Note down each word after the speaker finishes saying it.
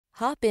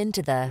Hop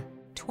into the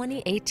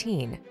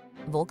 2018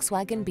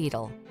 Volkswagen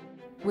Beetle.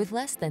 With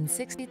less than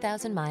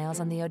 60,000 miles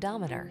on the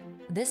odometer,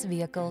 this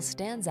vehicle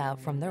stands out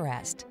from the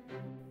rest.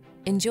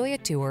 Enjoy a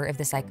tour of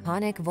this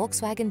iconic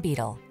Volkswagen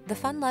Beetle, the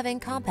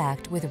fun-loving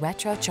compact with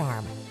retro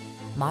charm.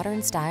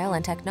 Modern style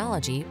and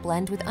technology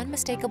blend with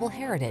unmistakable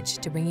heritage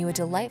to bring you a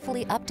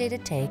delightfully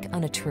updated take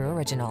on a true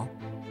original.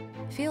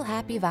 Feel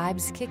happy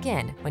vibes kick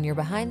in when you're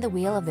behind the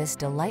wheel of this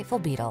delightful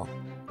Beetle.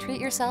 Treat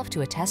yourself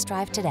to a test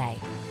drive today.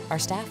 Our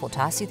staff will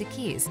toss you the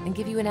keys and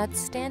give you an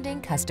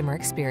outstanding customer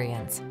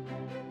experience.